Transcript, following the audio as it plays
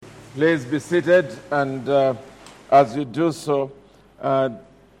Please be seated, and as you do so,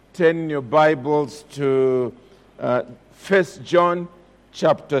 turn your Bibles to 1 John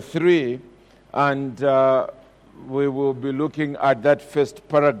chapter 3, and we will be looking at that first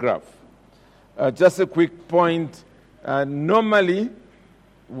paragraph. Just a quick point. Normally,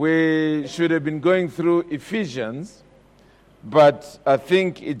 we should have been going through Ephesians, but I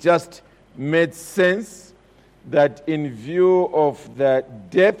think it just made sense that in view of the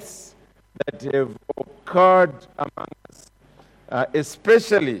deaths that have occurred among us,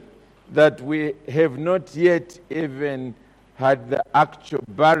 especially that we have not yet even had the actual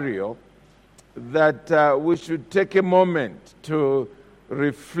burial, that we should take a moment to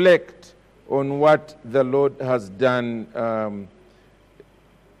reflect on what the Lord has done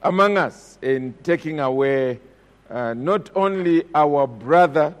among us in taking away not only our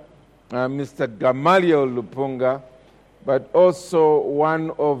brother, Mr. Gamaliel Lupunga, but also one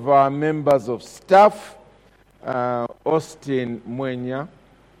of our members of staff, Austin Mwenya.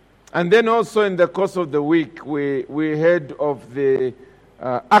 And then also in the course of the week, we heard of the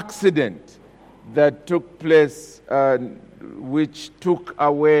accident that took place, which took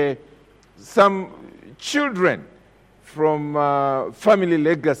away some children from family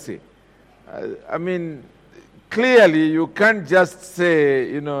legacy. Clearly, you can't just say,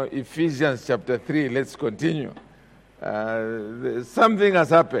 Ephesians chapter 3, let's continue. Something has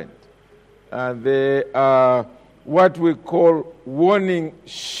happened. They are what we call warning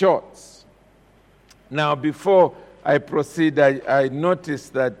shots. Now, before I proceed, I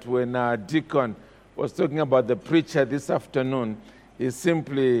noticed that when our deacon was talking about the preacher this afternoon, he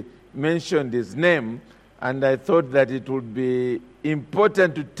simply mentioned his name, and I thought that it would be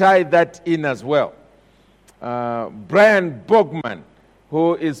important to tie that in as well. Brian Bogman,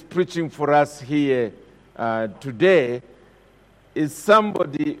 who is preaching for us here today, is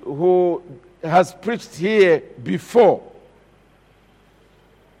somebody who has preached here before.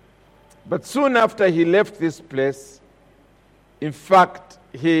 But soon after he left this place, in fact,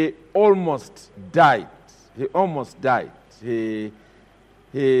 he almost died. He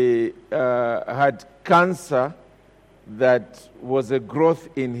had cancer that was a growth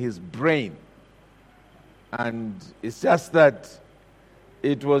in his brain. And it's just that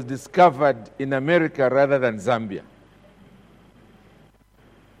it was discovered in America rather than Zambia.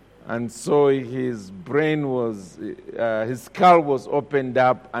 And so his brain was, his skull was opened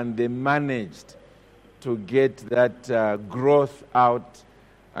up, and they managed to get that growth out,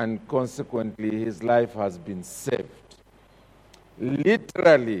 and consequently his life has been saved.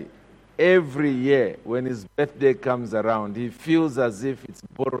 Literally, every year when his birthday comes around, he feels as if it's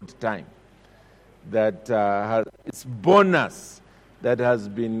borrowed time. That it's bonus that has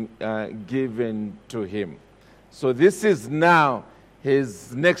been given to him. So this is now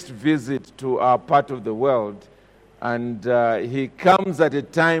his next visit to our part of the world, and he comes at a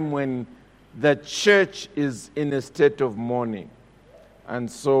time when the church is in a state of mourning. And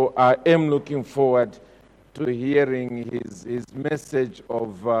so I am looking forward to hearing his message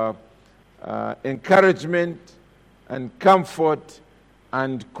of encouragement and comfort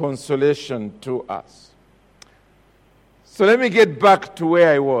and consolation to us. So let me get back to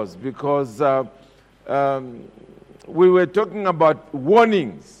where I was, because we were talking about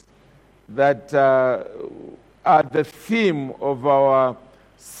warnings that are the theme of our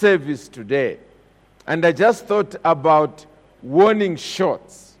service today. And I just thought about warning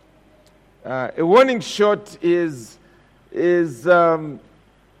shots. A warning shot is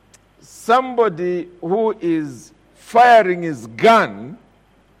somebody who is firing his gun,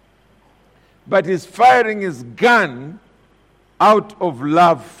 but he's firing his gun out of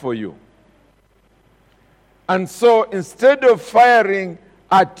love for you. And so instead of firing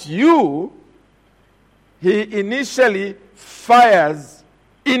at you, he initially fires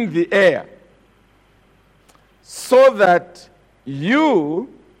in the air so that you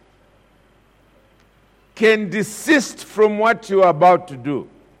can desist from what you are about to do.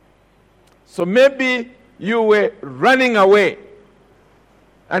 So maybe you were running away,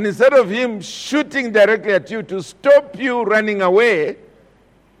 and instead of him shooting directly at you to stop you running away,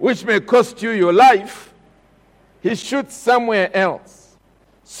 which may cost you your life, he shoots somewhere else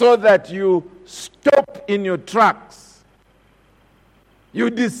so that you stop in your tracks. You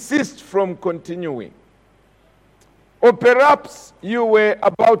desist from continuing. Or perhaps you were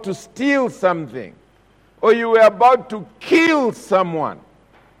about to steal something, or you were about to kill someone.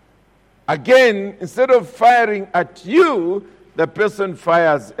 Again, instead of firing at you, the person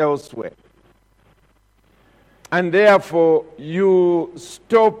fires elsewhere. And therefore, you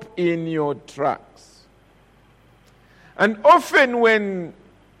stop in your tracks. And often when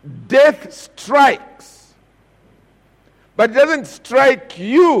death strikes, but it doesn't strike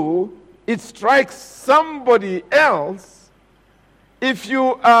you, it strikes somebody else, if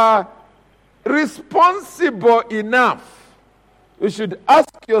you are responsible enough, you should ask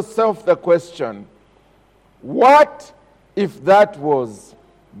yourself the question, what if that was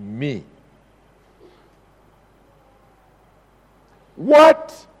me?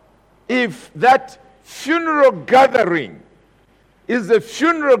 What if that funeral gathering is a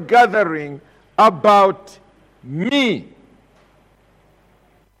funeral gathering about me?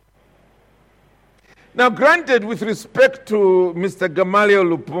 Now, granted, with respect to Mr. Gamaliel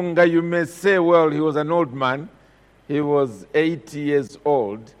Lupunga, you may say, well, he was an old man. He was 80 years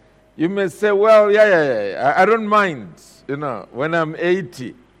old. You may say, well, yeah, I don't mind, when I'm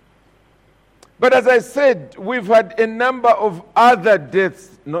 80. But as I said, we've had a number of other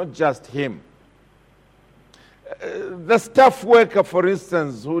deaths, not just him. The staff worker, for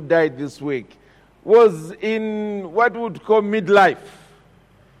instance, who died this week, was in what we would call midlife.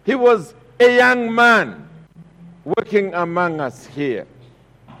 He was a young man working among us here.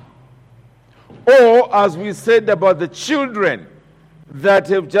 Or, as we said about the children that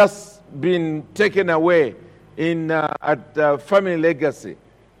have just been taken away at Family Legacy,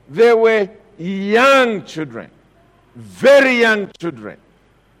 they were young children, very young children.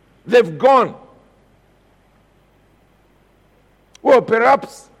 They've gone. Well,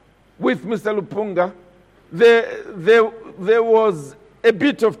 perhaps with Mr. Lupunga, there was a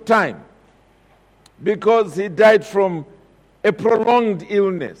bit of time because he died from a prolonged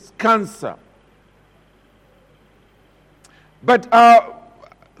illness, cancer. But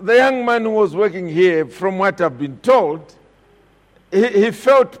the young man who was working here, from what I've been told, he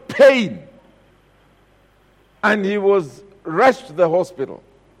felt pain and he was rushed to the hospital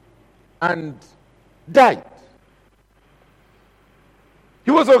and died. He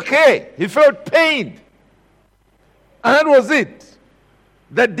was okay. He felt pain. And that was it.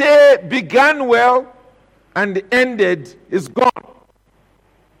 The day began well and ended is gone.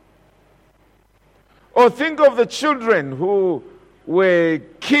 Or think of the children who were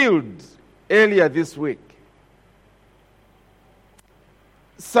killed earlier this week.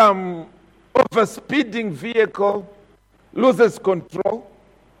 Some of a speeding vehicle loses control,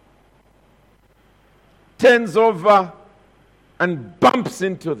 turns over and bumps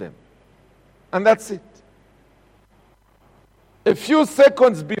into them. And that's it. A few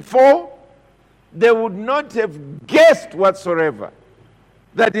seconds before, they would not have guessed whatsoever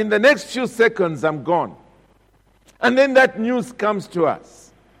that in the next few seconds I'm gone. And then that news comes to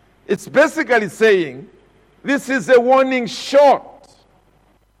us. It's basically saying this is a warning shot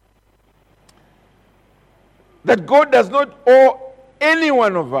that God does not owe any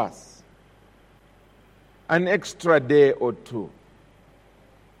one of us an extra day or two,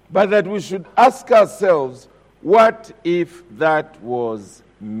 but that we should ask ourselves, what if that was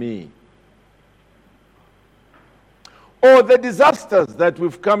me? Or the disasters that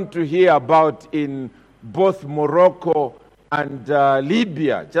we've come to hear about in both Morocco and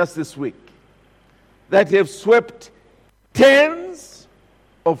Libya just this week, that have swept tens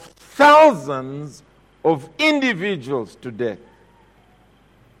of thousands of individuals to death.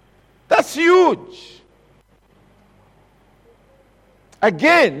 That's huge.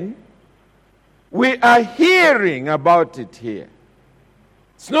 Again, we are hearing about it here.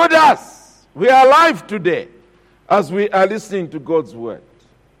 It's not us. We are alive today as we are listening to God's word.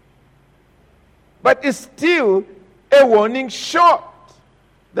 But it's still a warning shot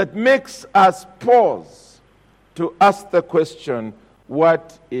that makes us pause to ask the question,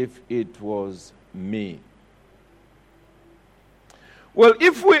 what if it was me? Well,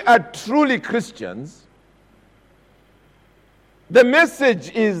 if we are truly Christians, the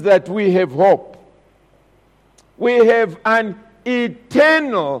message is that we have hope. We have an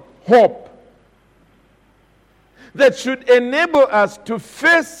eternal hope that should enable us to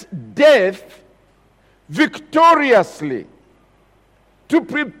face death victoriously, to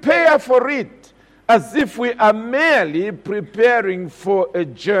prepare for it as if we are merely preparing for a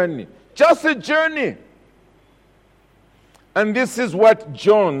journey. Just a journey. And this is what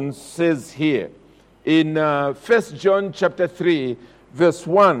John says here in 1 John chapter 3, verse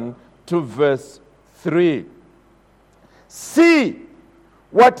 1 to verse 3. See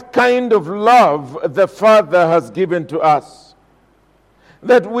what kind of love the Father has given to us,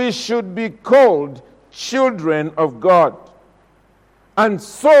 that we should be called children of God. And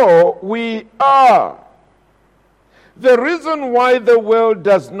so we are. The reason why the world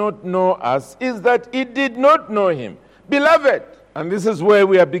does not know us is that it did not know him. Beloved, and this is where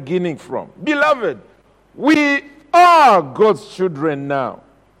we are beginning from. Beloved, we are God's children now.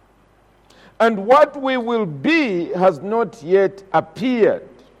 and what we will be has not yet appeared.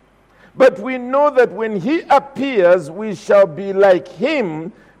 But we know that when he appears, we shall be like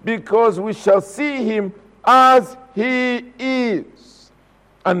him, because we shall see him as he is.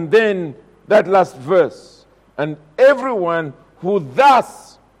 And then that last verse, and everyone who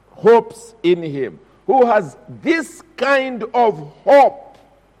thus hopes in him, who has this kind of hope,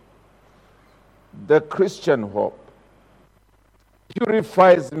 the Christian hope,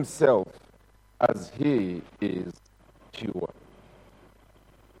 purifies himself as he is pure.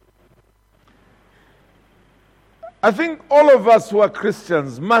 I think all of us who are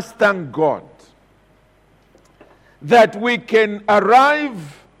Christians must thank God that we can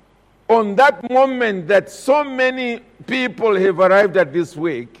arrive on that moment that so many people have arrived at this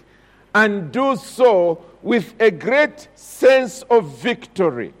week, and do so with a great sense of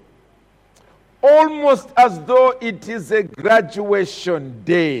victory. Almost as though it is a graduation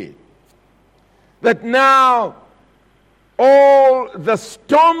day. That now all the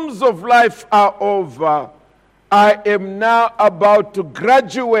storms of life are over. I am now about to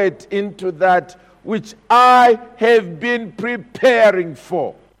graduate into that which I have been preparing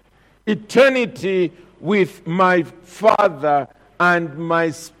for. Eternity with my Father and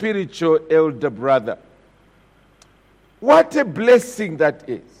my spiritual elder brother. What a blessing that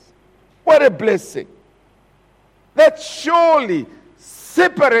is. What a blessing. That surely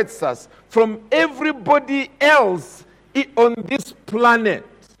separates us from everybody else on this planet.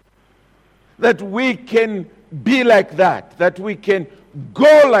 That we can be like that. That we can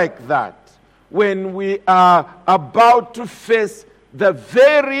go like that when we are about to face the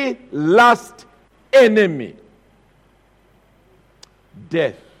very last enemy.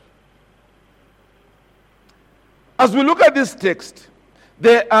 Death. As we look at this text,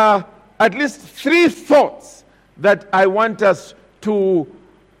 there are at least 3 thoughts that I want us to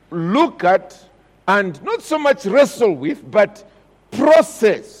look at and not so much wrestle with, but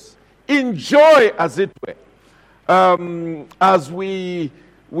process, enjoy, as it were, as we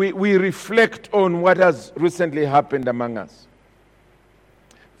reflect on what has recently happened among us.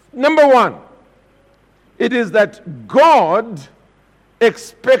 Number 1, it is that God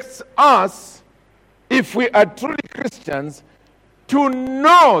expects us, if we are truly Christians, to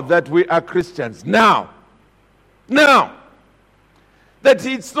know that we are Christians now. Now. That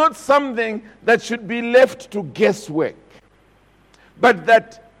it's not something that should be left to guesswork. But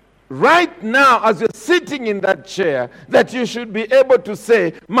that right now, as you're sitting in that chair, that you should be able to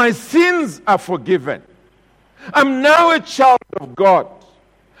say, my sins are forgiven. I'm now a child of God.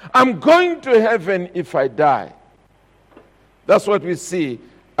 I'm going to heaven if I die. That's what we see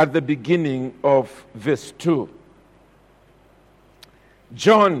at the beginning of verse 2.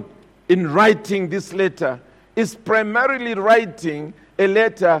 John, in writing this letter, is primarily writing a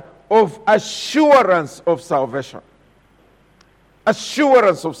letter of assurance of salvation.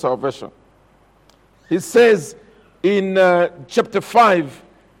 Assurance of salvation. He says in chapter 5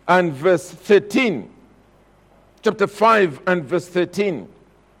 and verse 13, chapter 5 and verse 13,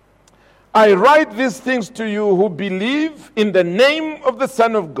 I write these things to you who believe in the name of the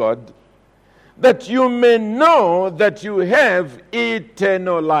Son of God, that you may know that you have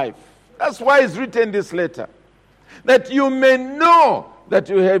eternal life. That's why he's written this letter. That you may know that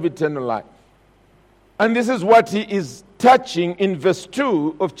you have eternal life. And this is what he is touching in verse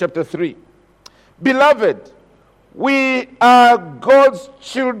 2 of chapter 3. Beloved, we are God's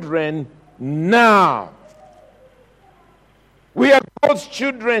children now. We are God's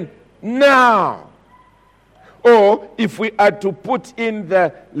children now. Or if we are to put in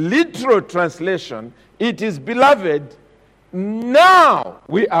the literal translation, it is, beloved, now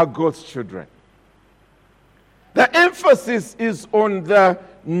we are God's children. The emphasis is on the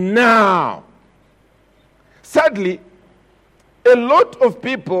now. Sadly, a lot of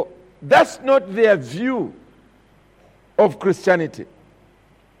people, that's not their view of Christianity.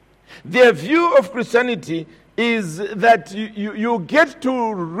 Their view of Christianity is that you get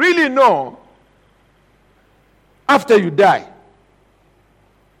to really know after you die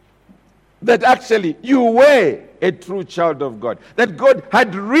that actually you were a true child of God. That God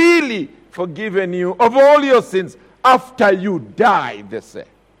had really forgiven you of all your sins after you die, they say.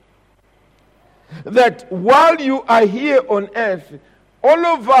 That while you are here on earth, all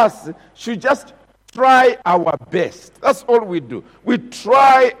of us should just try our best. That's all we do. We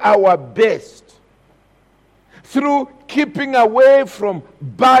try our best through keeping away from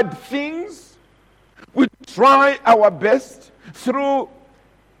bad things. We try our best through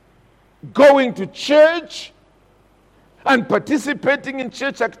going to church and participating in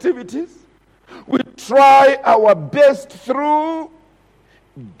church activities. We try our best through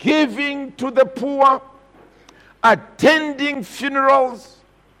giving to the poor, attending funerals,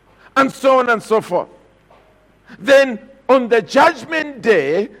 and so on and so forth. Then on the judgment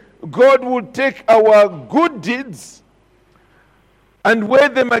day, God will take our good deeds and weigh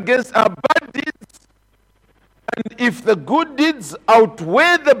them against our bad deeds. And if the good deeds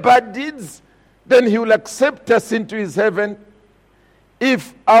outweigh the bad deeds, then he will accept us into his heaven.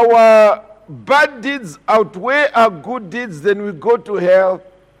 If our bad deeds outweigh our good deeds, then we go to hell.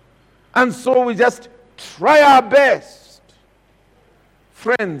 And so we just try our best.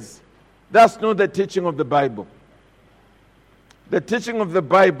 Friends, that's not the teaching of the Bible. The teaching of the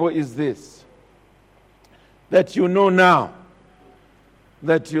Bible is this: that you know now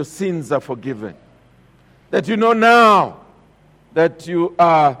that your sins are forgiven. That you know now that you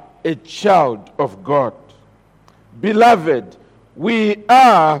are a child of God. Beloved, we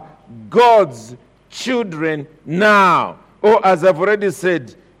are God's children now. Or as I've already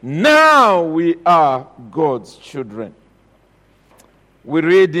said, now we are God's children. We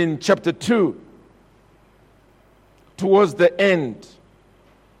read in chapter 2, towards the end.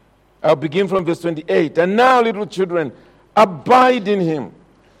 I'll begin from verse 28. And now, little children, abide in him,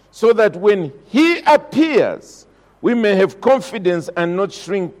 so that when he appears, we may have confidence and not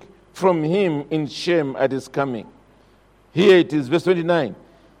shrink from him in shame at his coming. Here it is, verse 29.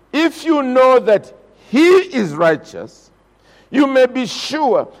 If you know that he is righteous, you may be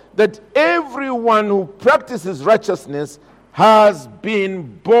sure that everyone who practices righteousness has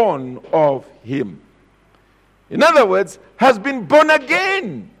been born of him. In other words, has been born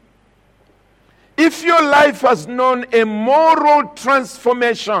again. If your life has known a moral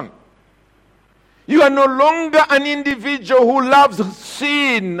transformation, you are no longer an individual who loves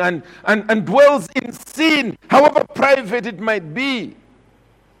sin and dwells in sin, however private it might be.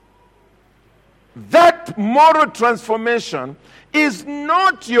 That moral transformation is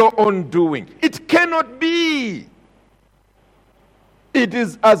not your own doing. It cannot be. It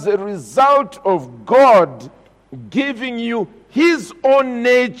is as a result of God giving you his own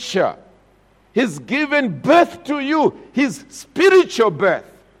nature. He's given birth to you, his spiritual birth,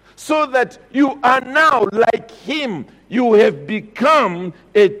 so that you are now like him. You have become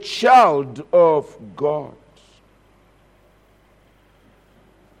a child of God.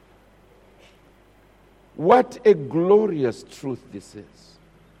 What a glorious truth this is.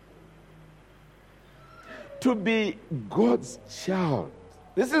 To be God's child.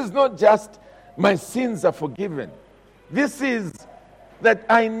 This is not just my sins are forgiven. This is that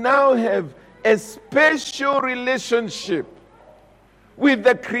I now have a special relationship with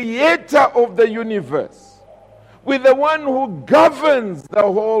the creator of the universe, with the one who governs the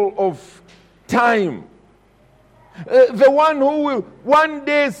whole of time, the one who will one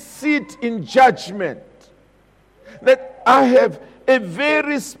day sit in judgment. That I have a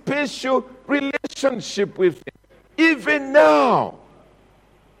very special relationship with him, even now.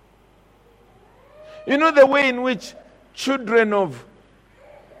 You know the way in which children of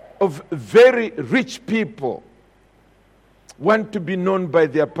very rich people want to be known by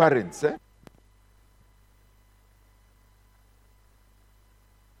their parents, eh?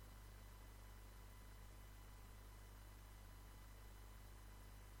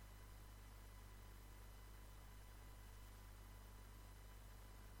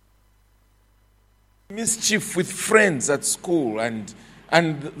 Mischief with friends at school, and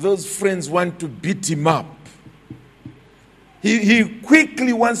those friends want to beat him up. He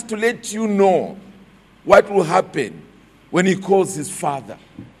quickly wants to let you know what will happen when he calls his father.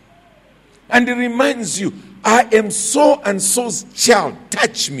 And he reminds you, I am so and so's child,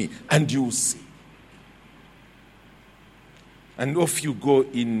 touch me and you will see. And off you go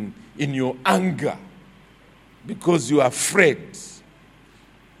in your anger because you are afraid.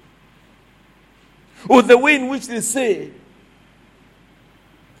 Or the way in which they say,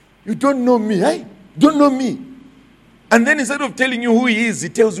 you don't know me, eh? Don't know me. And then instead of telling you who he is, he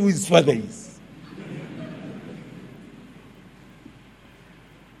tells you who his father is.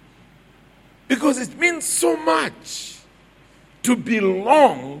 Because it means so much to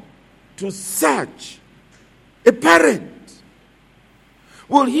belong to such a parent.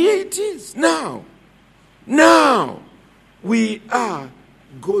 Well, here it is now. Now we are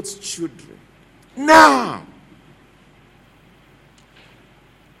God's children. Now,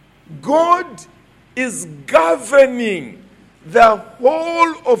 God is governing the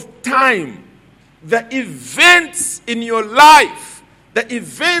whole of time, the events in your life, the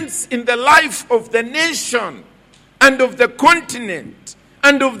events in the life of the nation and of the continent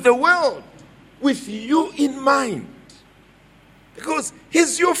and of the world with you in mind. Because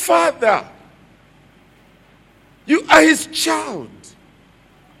he's your father. You are his child.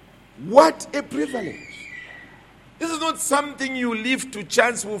 What a privilege. This is not something you leave to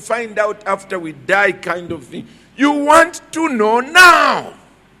chance, we'll find out after we die kind of thing. You want to know now.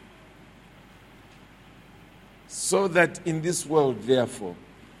 So that in this world, therefore,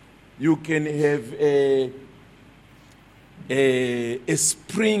 you can have a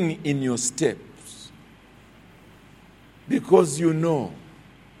spring in your steps. Because you know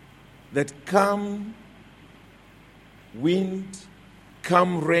that come wind,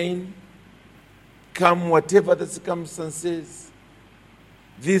 come rain, come whatever the circumstances,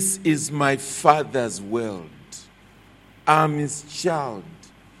 this is my Father's world. I'm his child.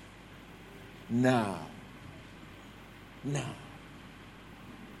 Now.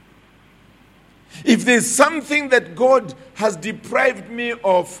 If there's something that God has deprived me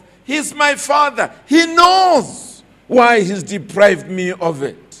of, he's my Father. He knows why he's deprived me of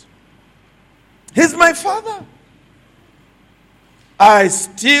it. He's my Father. I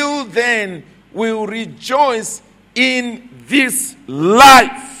still then will rejoice in this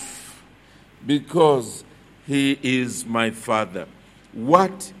life because he is my Father.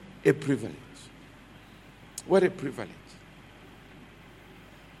 What a privilege. What a privilege.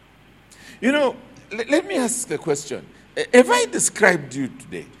 You know, let me ask a question. Have I described you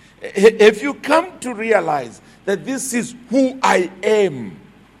today? Have you come to realize that this is who I am?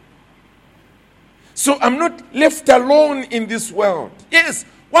 So I'm not left alone in this world. Yes,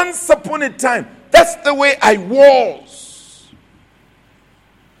 once upon a time, that's the way I was.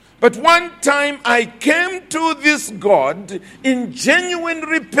 But one time I came to this God in genuine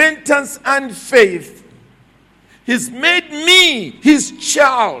repentance and faith. He's made me his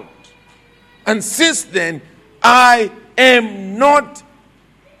child. And since then, I am not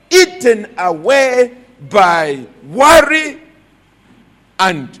eaten away by worry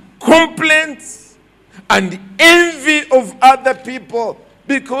and complaints and envy of other people,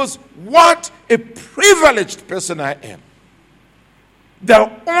 because what a privileged person I am.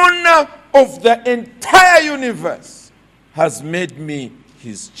 The owner of the entire universe has made me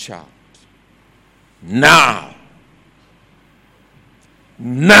his child. Now.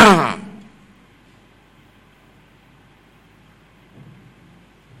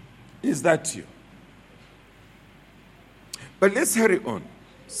 Is that you? But let's hurry on.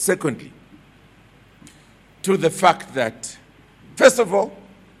 Secondly, to the fact that, first of all,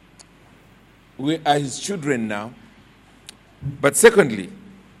 we are his children now. But secondly,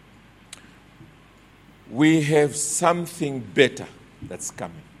 we have something better that's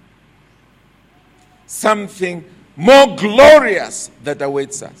coming. Something more glorious that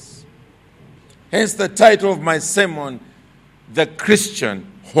awaits us. Hence the title of my sermon, The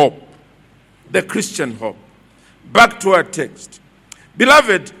Christian Hope. The Christian hope. Back to our text.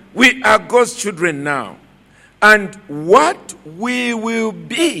 Beloved, we are God's children now. And what we will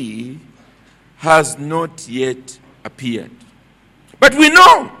be has not yet appeared. But we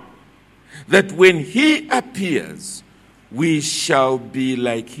know that when he appears, we shall be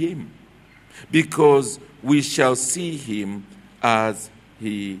like him, because we shall see him as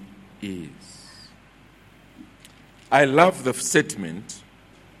he is. I love the statement,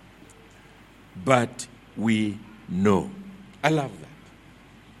 but we know. I love that.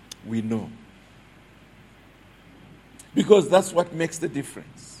 We know. Because that's what makes the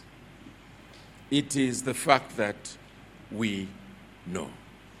difference. It is the fact that we know.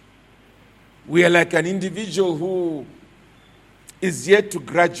 We are like an individual who is yet to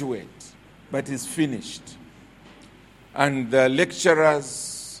graduate, but is finished. And the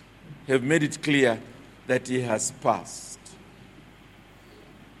lecturers have made it clear that he has passed.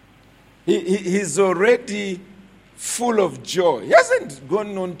 He's already full of joy. He hasn't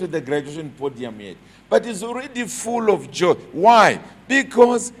gone on to the graduation podium yet, but he's already full of joy. Why?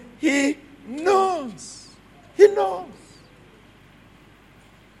 Because he knows. He knows.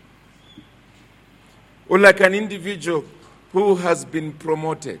 Or like an individual who has been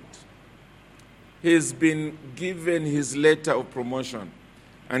promoted. He's been given his letter of promotion,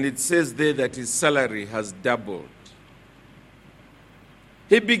 and it says there that his salary has doubled.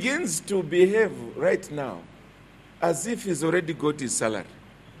 He begins to behave right now as if he's already got his salary.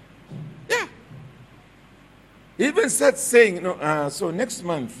 Yeah. He even starts saying, so next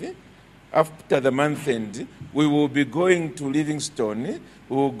month, after the month end, we will be going to Livingstone.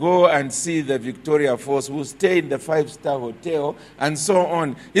 We will go and see the Victoria Falls. We'll stay in the 5-star hotel and so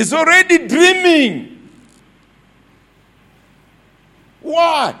on. He's already dreaming.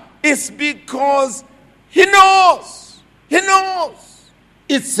 Why? It's because he knows. He knows.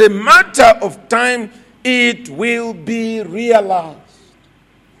 It's a matter of time. It will be realized.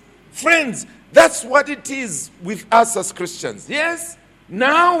 Friends, that's what it is with us as Christians. Yes,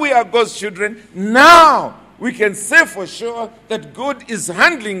 Now we are God's children. Now we can say for sure that God is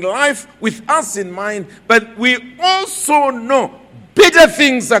handling life with us in mind, but we also know better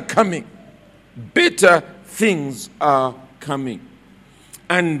things are coming. Better things are coming.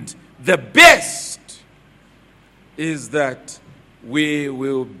 And the best is that we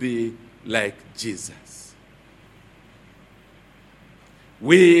will be like Jesus.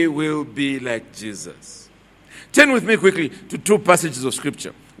 We will be like Jesus. Turn with me quickly to two passages of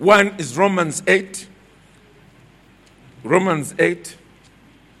Scripture. One is Romans 8. Romans 8.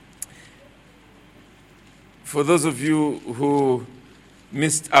 For those of you who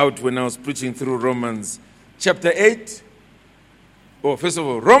missed out when I was preaching through Romans chapter 8. First of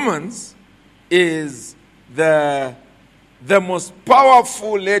all, Romans is the most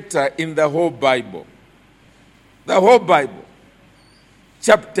powerful letter in the whole Bible. The whole Bible.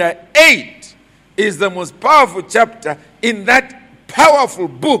 Chapter 8 is the most powerful chapter in that powerful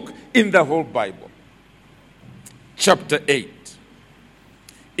book in the whole Bible. Chapter 8.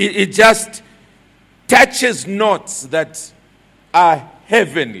 It just touches notes that are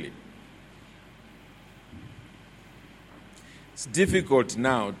heavenly. It's difficult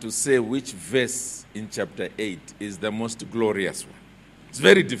now to say which verse in chapter 8 is the most glorious one. It's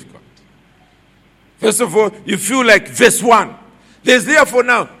very difficult. First of all, you feel like verse 1. There's therefore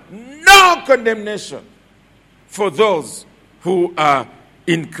now no condemnation for those who are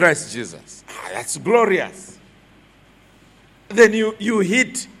in Christ Jesus. That's glorious. Then you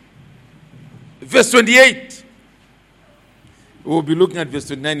hit verse 28. We'll be looking at verse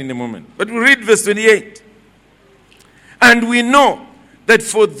 29 in a moment. But we'll read verse 28. And we know that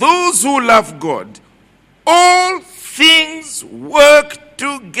for those who love God, all things work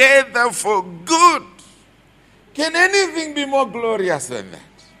together for good. Can anything be more glorious than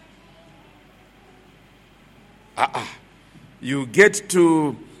that? You get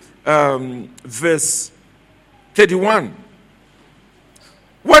to verse 31.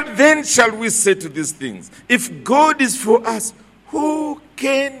 What then shall we say to these things? If God is for us, who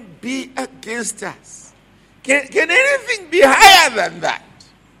can be against us? Can anything be higher than that?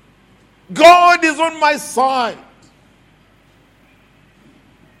 God is on my side.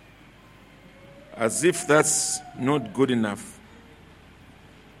 As if that's not good enough.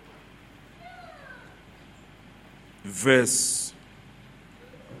 Verse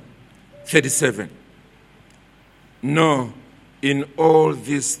 37. No, in all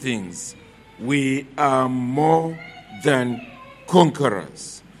these things, we are more than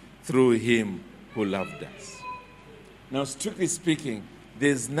conquerors through him who loved us. Now, strictly speaking,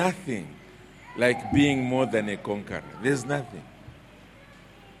 there's nothing like being more than a conqueror. There's nothing.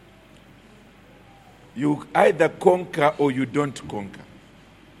 You either conquer or you don't conquer.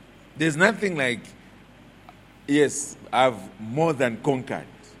 There's nothing like, yes, I've more than conquered.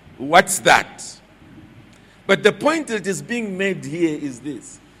 What's that? But the point that is being made here is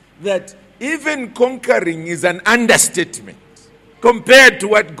this, that even conquering is an understatement compared to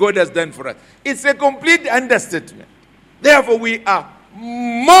what God has done for us. It's a complete understatement. Therefore, we are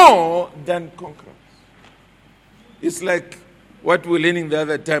more than conquerors. It's like what we were learning the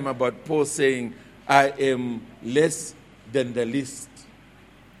other time about Paul saying, I am less than the least.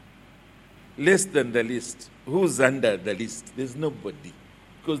 Less than the least. Who's under the least? There's nobody.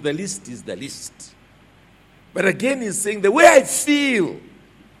 Because the least is the least. But again, he's saying the way I feel,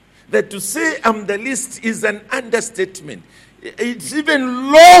 that to say I'm the least is an understatement. It's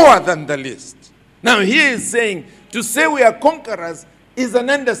even lower than the least. Now here he's saying to say we are conquerors is an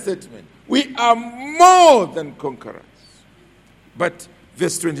understatement. We are more than conquerors. But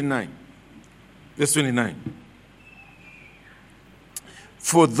verse 29. Verse 29.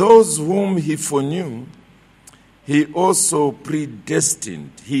 For those whom he foreknew, he also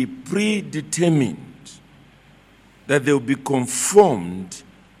predestined, he predetermined that they will be conformed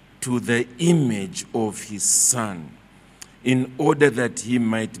to the image of his Son, in order that he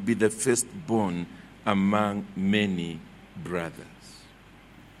might be the firstborn among many brothers.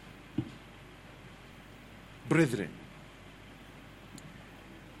 Brethren,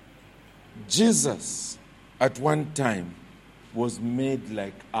 Jesus at one time was made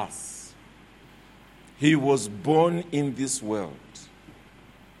like us. He was born in this world.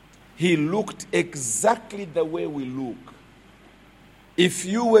 He looked exactly the way we look. If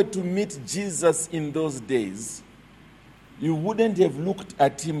you were to meet Jesus in those days, you wouldn't have looked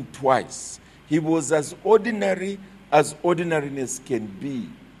at him twice. He was as ordinary as ordinariness can be.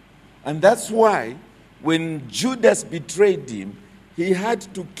 And that's why when Judas betrayed him, he had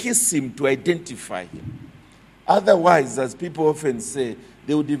to kiss him to identify him. Otherwise, as people often say,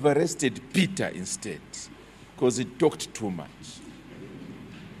 they would have arrested Peter instead, because he talked too much.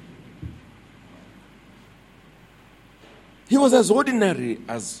 He was as ordinary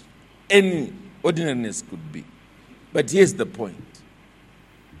as any ordinariness could be. But here's the point.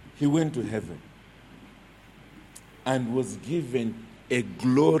 He went to heaven and was given a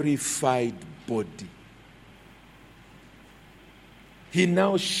glorified body. He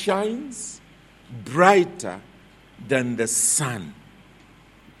now shines brighter than the sun.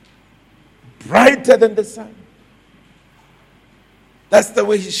 Brighter than the sun. That's the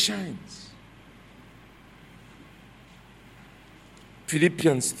way he shines.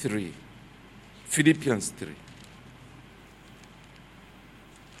 Philippians 3. Philippians 3.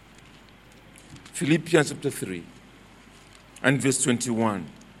 Philippians chapter 3 and verse 21.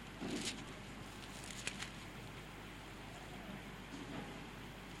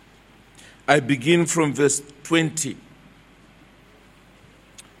 I begin from verse 20.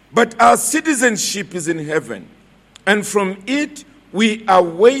 But our citizenship is in heaven, and from it we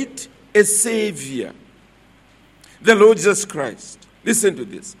await a Savior, the Lord Jesus Christ. Listen to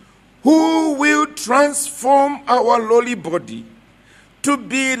this. Who will transform our lowly body to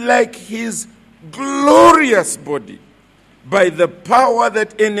be like his glorious body by the power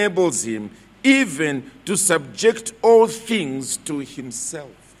that enables him even to subject all things to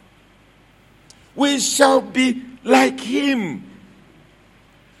himself. We shall be like him.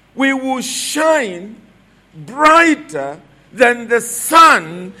 We will shine brighter than the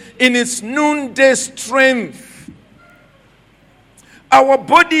sun in its noonday strength. Our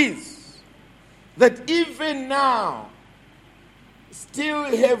bodies that even now still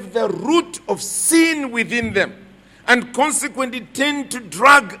have the root of sin within them and consequently tend to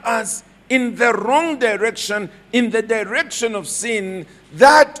drag us in the wrong direction, in the direction of sin,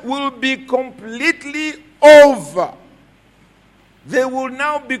 that will be completely over. They will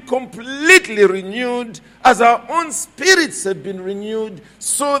now be completely renewed as our own spirits have been renewed,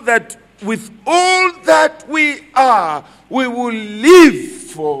 so that with all that we are, we will live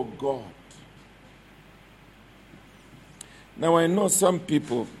for God. Now I know some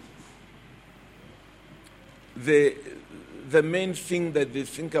people, the main thing that they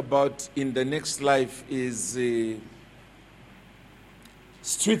think about in the next life is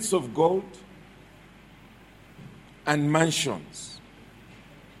streets of gold and mansions.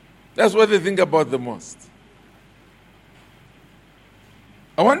 That's what they think about the most.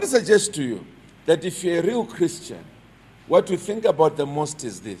 I want to suggest to you that if you're a real Christian, what you think about the most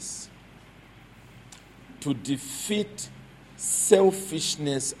is this: to defeat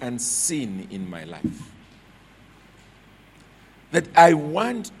selfishness and sin in my life. That I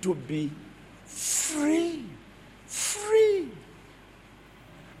want to be free. Free.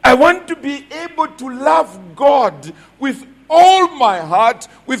 I want to be able to love God with all my heart,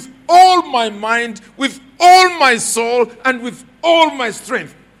 with all my mind, with all my soul, and with all my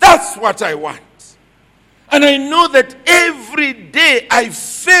strength. That's what I want. And I know that every day I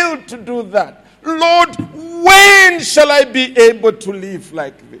fail to do that. Lord, when shall I be able to live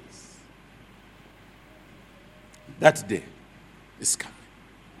like this? That day is coming.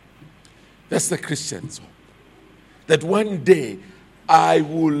 That's the Christian's hope. That one day I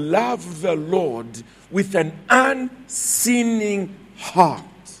will love the Lord with an unsinning heart.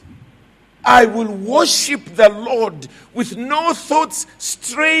 I will worship the Lord with no thoughts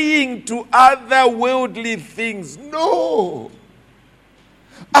straying to other worldly things. No.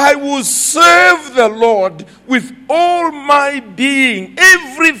 I will serve the Lord with all my being,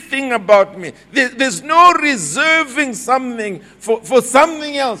 everything about me. There's no reserving something for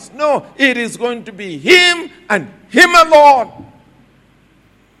something else. No, it is going to be Him and Him alone.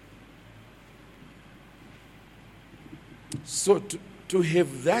 So to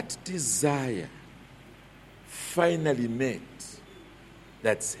have that desire finally met,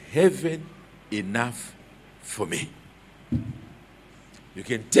 that's heaven enough for me. You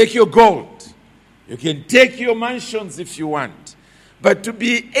can take your gold, you can take your mansions if you want, but to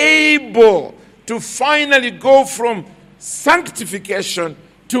be able to finally go from sanctification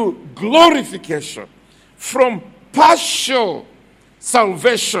to glorification, from partial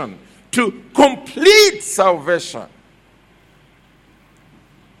salvation to complete salvation,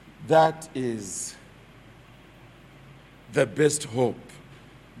 that is the best hope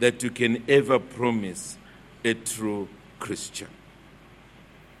that you can ever promise a true Christian.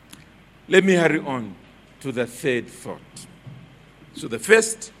 Let me hurry on to the third thought. So the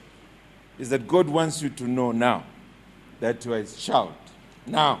first is that God wants you to know now that you are His child.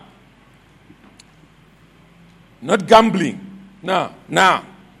 Now. Not gambling. No, now.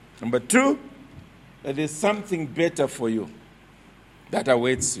 Number two, that there's something better for you that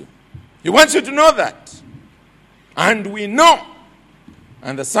awaits you. He wants you to know that. And we know.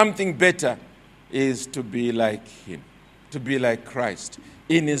 And the something better is to be like Him. to be like Christ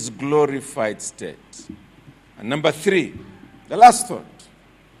in his glorified state. And number 3, the last thought,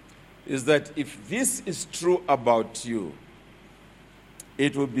 is that if this is true about you,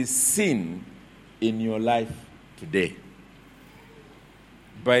 it will be seen in your life today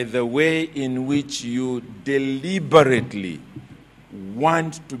by the way in which you deliberately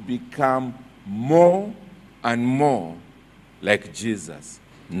want to become more and more like Jesus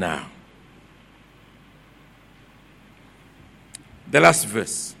now. The last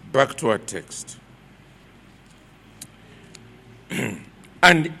verse, back to our text.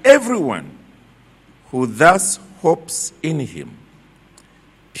 And everyone who thus hopes in him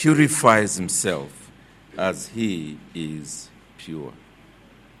purifies himself as he is pure.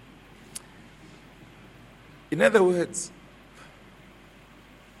 In other words,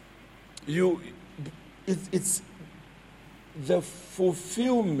 it's the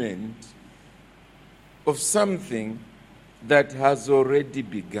fulfillment of something that has already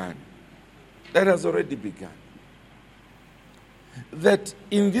begun. That has already begun. That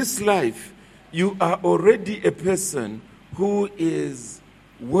in this life, you are already a person who is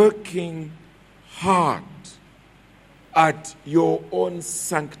working hard at your own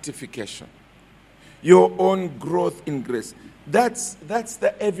sanctification, your own growth in grace. That's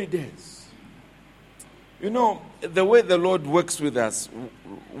the evidence. You know, the way the Lord works with us,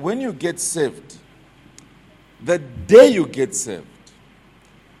 when you get saved, the day you get saved,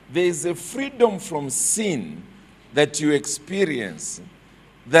 there is a freedom from sin that you experience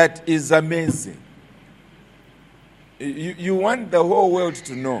that is amazing. You want the whole world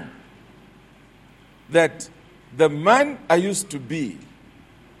to know that the man I used to be,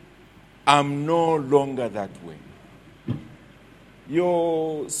 I'm no longer that way.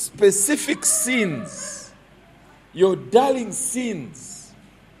 Your specific sins, your darling sins,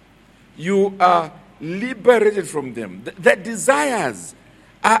 you are liberated from them. The desires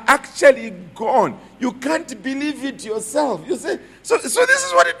are actually gone. You can't believe it yourself. You say, so this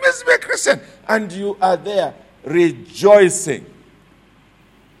is what it means to be a Christian. And you are there rejoicing.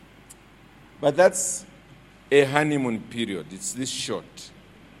 But that's a honeymoon period. It's this short.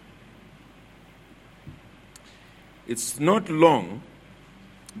 It's not long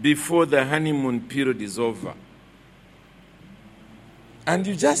before the honeymoon period is over. And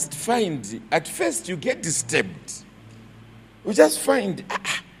you just find, at first you get disturbed. You just find,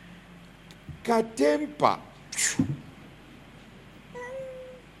 katempa.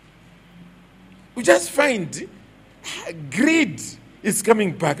 You just find greed is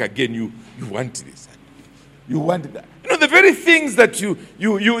coming back again. You want this. You want that. You know, the very things that you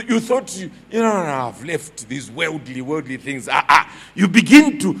thought, I've left these worldly things. You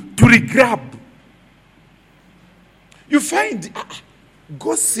begin to regrab. You find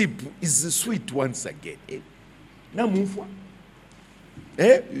gossip is sweet once again. Now move on.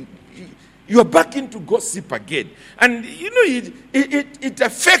 You are back into gossip again. And, it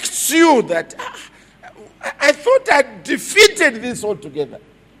affects you that, I thought I defeated this altogether.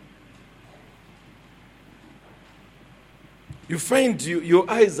 You find your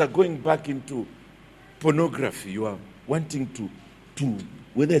eyes are going back into pornography. You are wanting to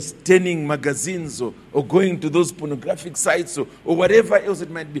whether it's turning magazines or going to those pornographic sites or whatever else it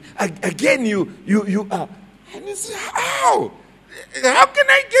might be. Again, you are. And you say, how? How can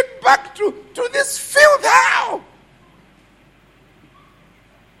I get back to this filth? How?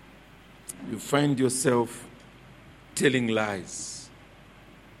 You find yourself telling lies.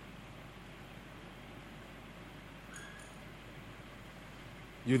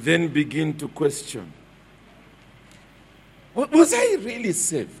 You then begin to question, was I really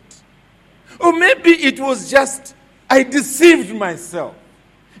saved? Or maybe it was just, I deceived myself.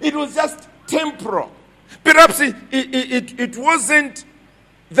 It was just temporal. Perhaps it wasn't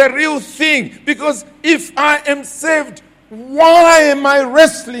the real thing. Because if I am saved, why am I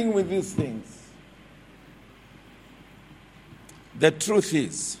wrestling with these things? The truth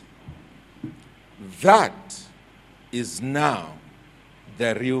is, that is now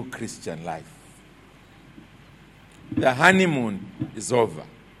the real Christian life. The honeymoon is over.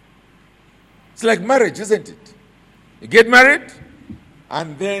 It's like marriage, isn't it? You get married,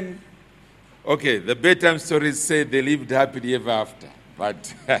 and then, okay, the bedtime stories say they lived happily ever after.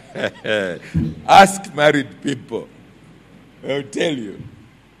 But ask married people. I'll tell you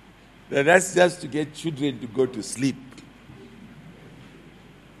that that's just to get children to go to sleep.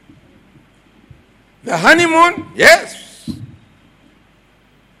 The honeymoon, yes.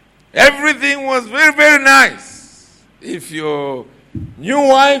 Everything was very, very nice. If your new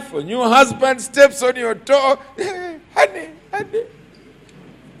wife or new husband steps on your toe, honey,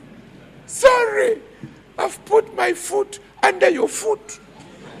 sorry, I've I've put my foot under your foot.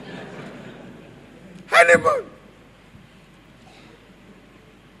 Honeymoon.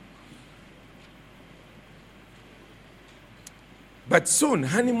 But soon,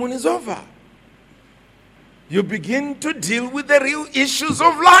 honeymoon is over. You begin to deal with the real issues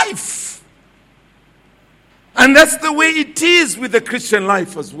of life. And that's the way it is with the Christian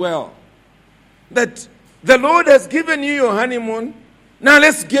life as well. That the Lord has given you your honeymoon. Now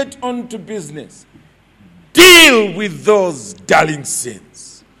let's get on to business. Deal with those darling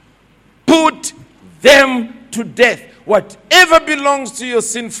sins. Put them to death. Whatever belongs to your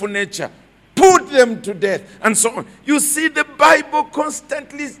sinful nature, put them to death, and so on. You see the Bible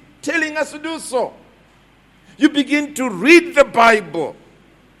constantly telling us to do so. You begin to read the Bible.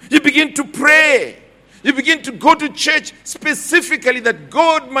 You begin to pray. You begin to go to church specifically that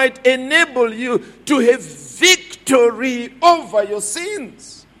God might enable you to have victory over your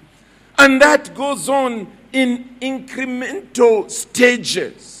sins. And that goes on in incremental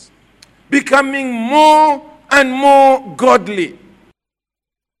stages, becoming more and more godly.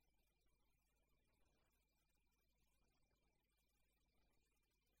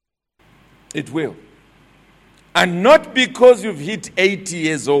 It will. And not because you've hit 80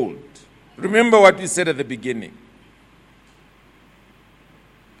 years old. Remember what we said at the beginning.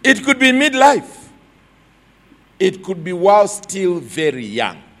 It could be midlife. It could be while still very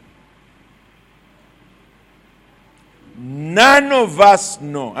young. None of us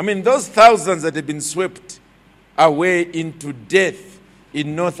know. I mean, those thousands that have been swept away into death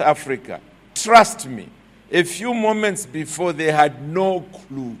in North Africa, trust me, a few moments before they had no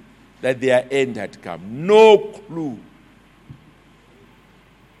clue that their end had come. No clue.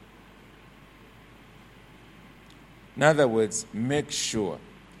 In other words, make sure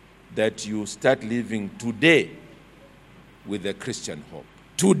that you start living today with a Christian hope.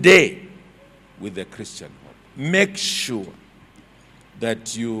 Today with a Christian hope. Make sure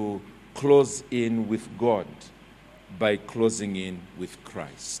that you close in with God by closing in with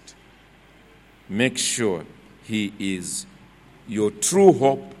Christ. Make sure He is your true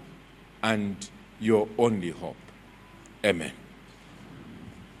hope and your only hope. Amen.